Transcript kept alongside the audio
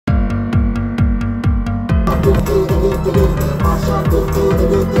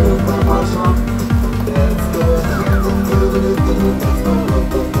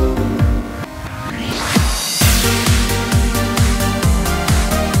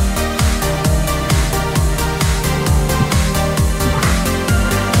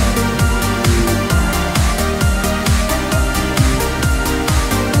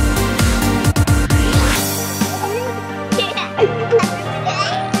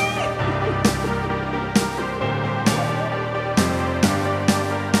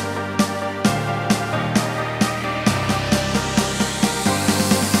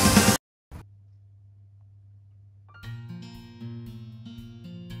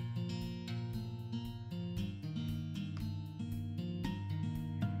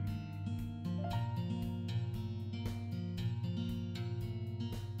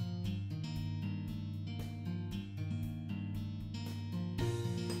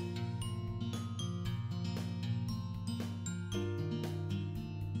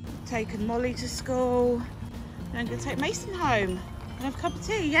Taken Molly to school, and I'm going to take Mason home and have a cup of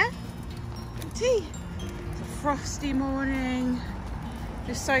tea, yeah? Cup of tea. It's a frosty morning.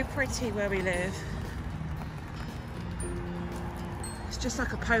 It's so pretty where we live. It's just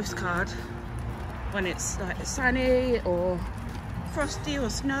like a postcard when it's like sunny or frosty or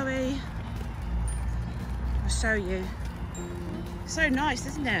snowy. I'll show you. So nice,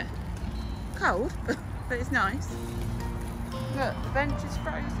 isn't it? Cold, but it's nice. Look, the bench is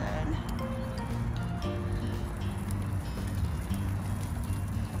frozen.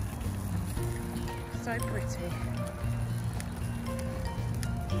 So pretty.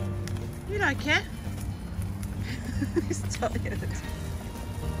 You like it? It's tired.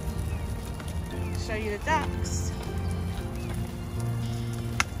 Show you the ducks.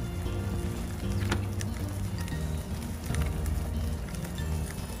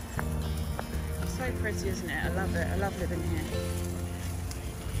 So pretty, isn't it? I love it. I love living here.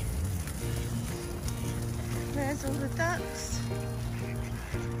 There's all the ducks.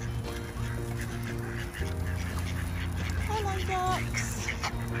 Hello, ducks.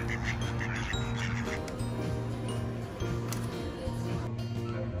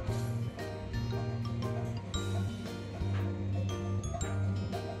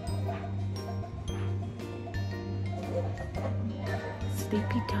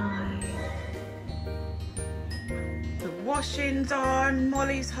 Sleepy time. The washing's on.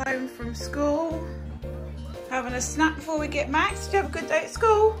 Molly's home from school. Having a snack before we get Max. Did you have a good day at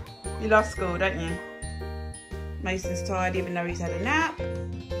school? You love school, don't you? Mason's tired even though he's had a nap.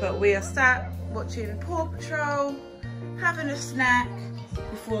 But we are sat watching Paw Patrol, having a snack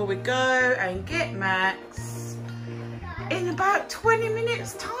before we go and get Max in about 20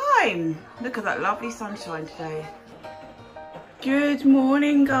 minutes time. Look at that lovely sunshine today. Good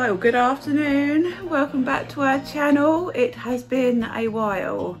morning, guys. Good afternoon. Welcome back to our channel. It has been a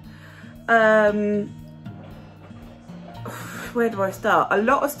while. Where do I start? A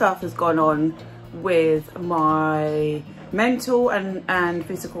lot of stuff has gone on with my mental and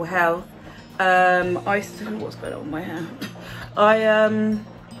physical health. What's going on with my hair?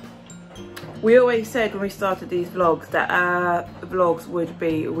 We always said when we started these vlogs that our vlogs would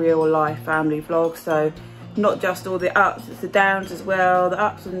be real life family vlogs, so not just all the ups, it's the downs as well, the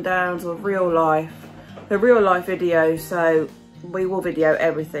ups and downs of real life, the real life videos. So we will video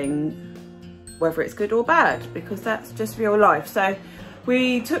everything, whether it's good or bad, because that's just real life. So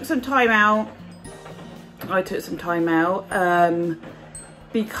we took some time out. I took some time out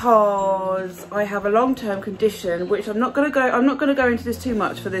because I have a long-term condition, which I'm not going to go into this too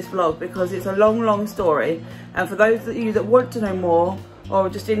much for this vlog because it's a long story. And for those of you that want to know more or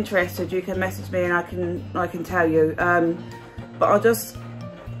just interested, you can message me and I can tell you. But I'll just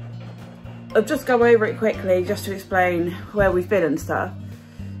go over it quickly just to explain where we've been and stuff.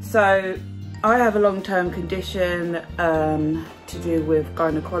 So I have a long-term condition to do with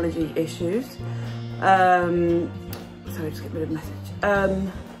gynecology issues. Sorry, just get rid of the message.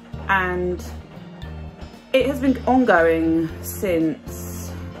 And it has been ongoing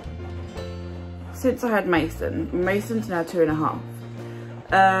since I had Mason. Mason's now 2.5.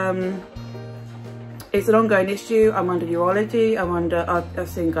 It's an ongoing issue. I'm under urology. I've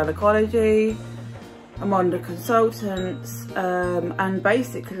seen gynecology. I'm under consultants, and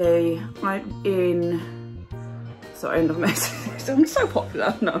basically I'm in. Sorry, end of message. I'm so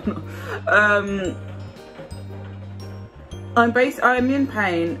popular. No, I'm not. I'm in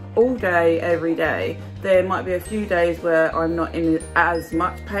pain all day, every day. There might be a few days where I'm not in as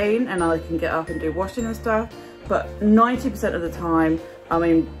much pain and I can get up and do washing and stuff, but 90% of the time I'm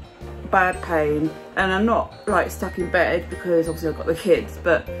in bad pain, and I'm not like stuck in bed because obviously I've got the kids,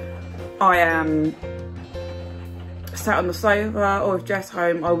 but I am sat on the sofa, or if Jess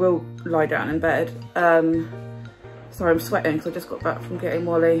home, I will lie down in bed. Sorry, I'm sweating because I just got back from getting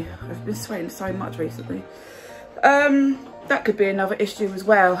Wally. I've been sweating so much recently. That could be another issue as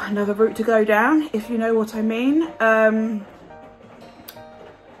well, another route to go down, if you know what I mean.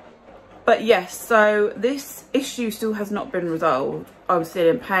 But yes, so this issue still has not been resolved. I'm still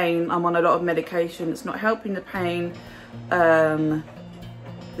in pain. I'm on a lot of medication. It's not helping the pain.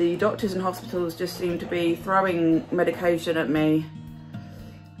 The doctors and hospitals just seem to be throwing medication at me,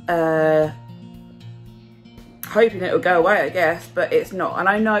 hoping it will go away, I guess, but it's not. And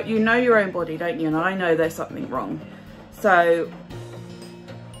I know, you know your own body, don't you? And I know there's something wrong. So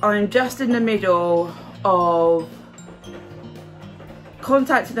I'm just in the middle of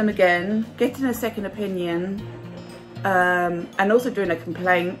contacting them again, getting a second opinion, and also doing a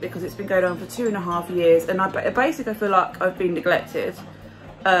complaint because it's been going on for 2.5 years, and I basically feel like I've been neglected,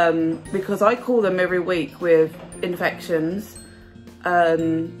 because I call them every week with infections,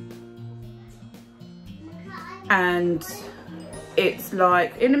 and it's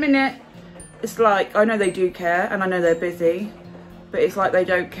like, in a minute, it's like, I know they do care and I know they're busy, but it's like they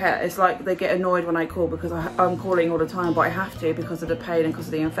don't care. It's like they get annoyed when I call because I'm calling all the time, but I have to because of the pain and because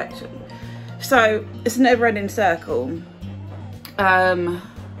of the infection. So it's a never-ending circle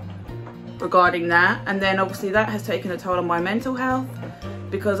regarding that. And then obviously that has taken a toll on my mental health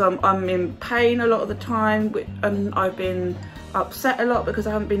because I'm in pain a lot of the time, and I've been upset a lot because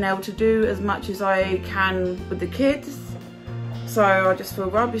I haven't been able to do as much as I can with the kids. So I just feel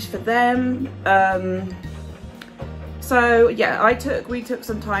rubbish for them. So yeah, we took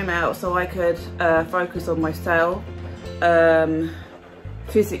some time out so I could focus on myself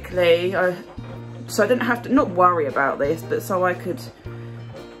physically, so I didn't have to not worry about this, but so I could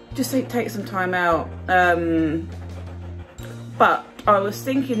just take some time out. But I was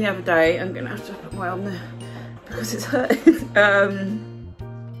thinking the other day, I'm gonna have to put my arm there because it's hurting.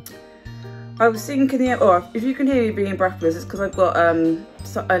 I was thinking if you can hear me being breathless, it's because I've got an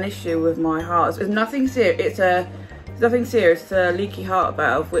issue with my heart. It's nothing serious. It's nothing serious. It's a leaky heart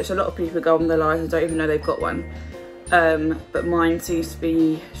valve, which a lot of people go on their lives and don't even know they've got one. But mine seems to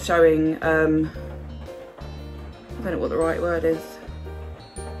be showing, I don't know what the right word is.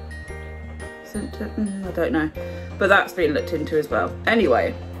 I don't know. But that's been looked into as well.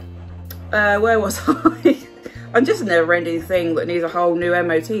 Anyway, where was I? I'm just a never-ending thing that needs a whole new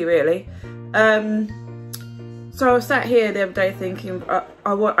MOT, really. So I was sat here the other day thinking,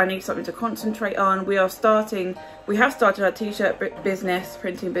 I need something to concentrate on. We have started our t-shirt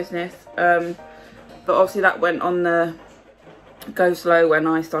printing business, but obviously that went on the go slow when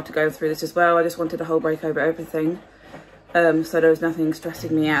I started going through this as well. I just wanted a whole break over everything, so there was nothing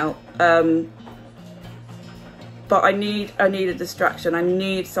stressing me out. But I need a distraction. I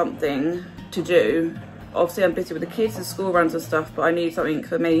need something to do. Obviously I'm busy with the kids and school runs and stuff, but I need something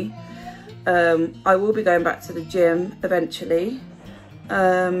for me. I will be going back to the gym eventually,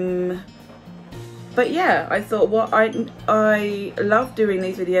 but yeah, I thought I love doing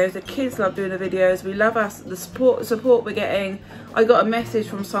these videos. The kids love doing the videos. We love the support we're getting. I got a message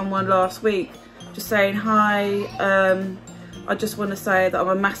from someone last week just saying, hi, I just want to say that I'm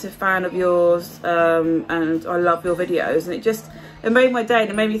a massive fan of yours, and I love your videos, and it made my day,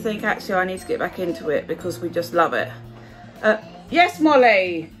 and it made me think actually I need to get back into it because we just love it. Yes,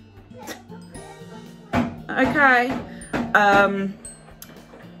 Molly. Okay,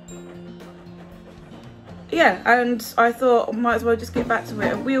 yeah, and I thought I might as well just get back to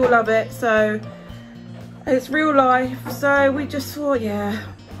it, and we all love it, so it's real life, so we just thought, yeah,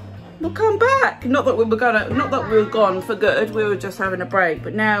 we'll come back. Not that we were gone for good, we were just having a break,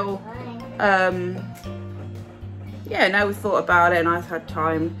 but now, yeah, now we've thought about it and I've had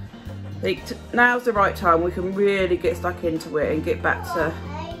time. Now's the right time, we can really get stuck into it and get back to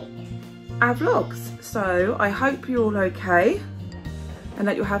our vlogs. So I hope you're all okay and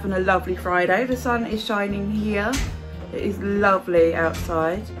that you're having a lovely Friday. The sun is shining here. It is lovely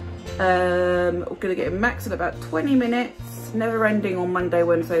outside. We're gonna get a max in about 20 minutes, never ending on Monday,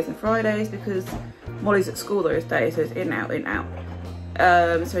 Wednesdays and Fridays because Molly's at school those days, so it's in, out, in, out.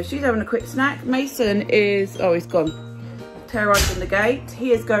 So she's having a quick snack. Mason is, oh, he's gone, terrorising the gate.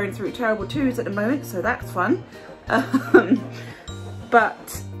 He is going through terrible twos at the moment, so that's fun.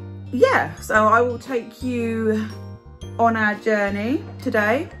 But yeah, so I will take you on our journey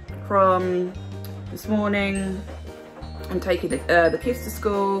today from this morning and taking the kids to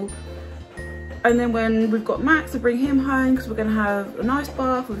school, and then when we've got Max to bring him home because we're going to have a nice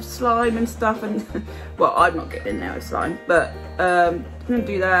bath with slime and stuff, and well, I'm not getting in there with slime, but I'm going to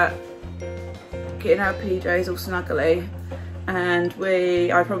do that, getting our PJs all snuggly, and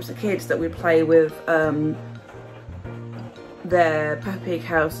I promised the kids that we'd play with their Peppa Pig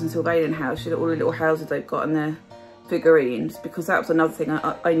house and Sylvanian house, all the little houses they've got in their figurines, because that was another thing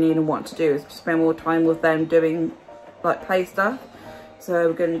I need and want to do, is to spend more time with them doing like play stuff. So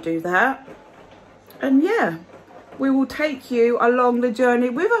we're going to do that, and yeah, we will take you along the journey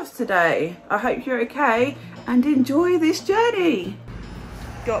with us today. I hope you're okay and enjoy this journey.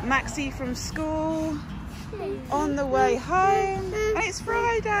 Got Maxie from school on the way home, and it's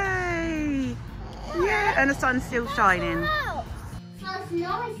Friday. Yeah, and the sun's still shining.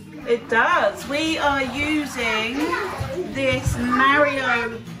 It does. We are using this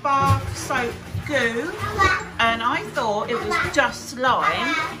Mario bath soap goo, and I thought it was just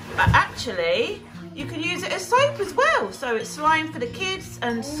slime, but actually you can use it as soap as well. So it's slime for the kids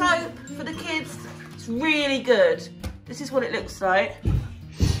and soap for the kids. It's really good. This is what it looks like.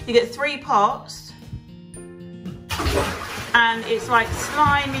 You get 3 pots, and it's like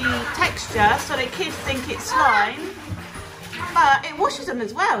slimy texture, so the kids think it's slime, but it washes them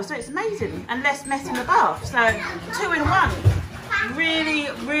as well, so it's amazing, and less mess in the bath. So 2 in 1. Really,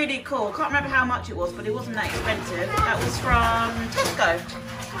 really cool. I can't remember how much it was, but it wasn't that expensive. That was from Tesco.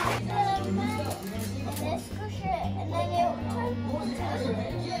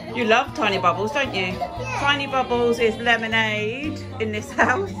 You love Tiny Bubbles, don't you? Yeah. Tiny Bubbles is lemonade in this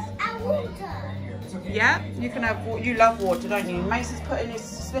house. And water. Yeah, you can have. You love water, don't you? Mace is putting his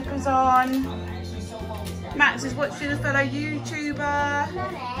slippers on. Max is watching a fellow YouTuber,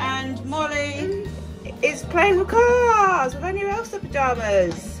 and Molly is playing with cars with anyone else in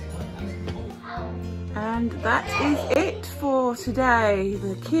pyjamas. And that is it for today.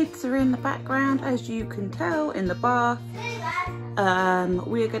 The kids are in the background, as you can tell, in the bath.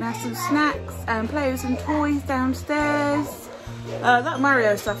 We're gonna have some snacks and play with some toys downstairs. That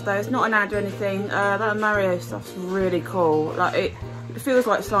Mario stuff though, it's not an ad or anything. That Mario stuff's really cool. Like it feels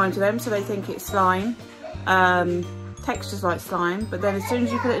like slime to them, so they think it's slime. Texture's like slime, but then as soon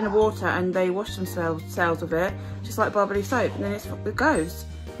as you put it in the water and they wash themselves with it, just like bubbly soap, and then it goes.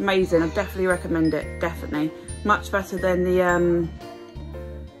 Amazing. I definitely recommend it. Definitely much better than the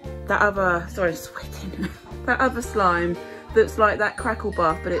that other, sorry, sweating. That other slime that's like that crackle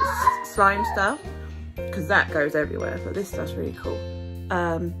bath, but it's slime stuff, because that goes everywhere, but this stuff's really cool.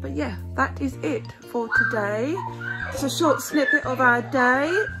 But yeah, that is it for today. It's a short snippet of our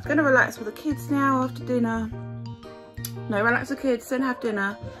day. Gonna relax with the kids now after dinner. No, relax with the kids, then have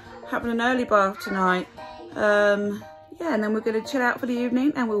dinner. Having an early bath tonight. Yeah, and then we're gonna chill out for the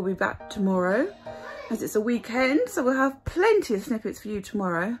evening, and we'll be back tomorrow, as it's a weekend, so we'll have plenty of snippets for you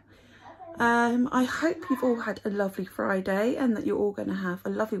tomorrow. I hope you've all had a lovely Friday, and that you're all gonna have a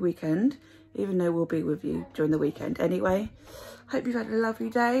lovely weekend, even though we'll be with you during the weekend anyway. Hope you've had a lovely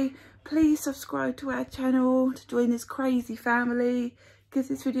day. Please subscribe to our channel to join this crazy family. Give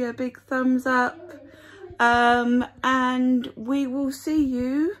this video a big thumbs up. And we will see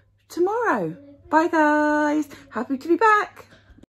you tomorrow. Bye guys. Happy to be back.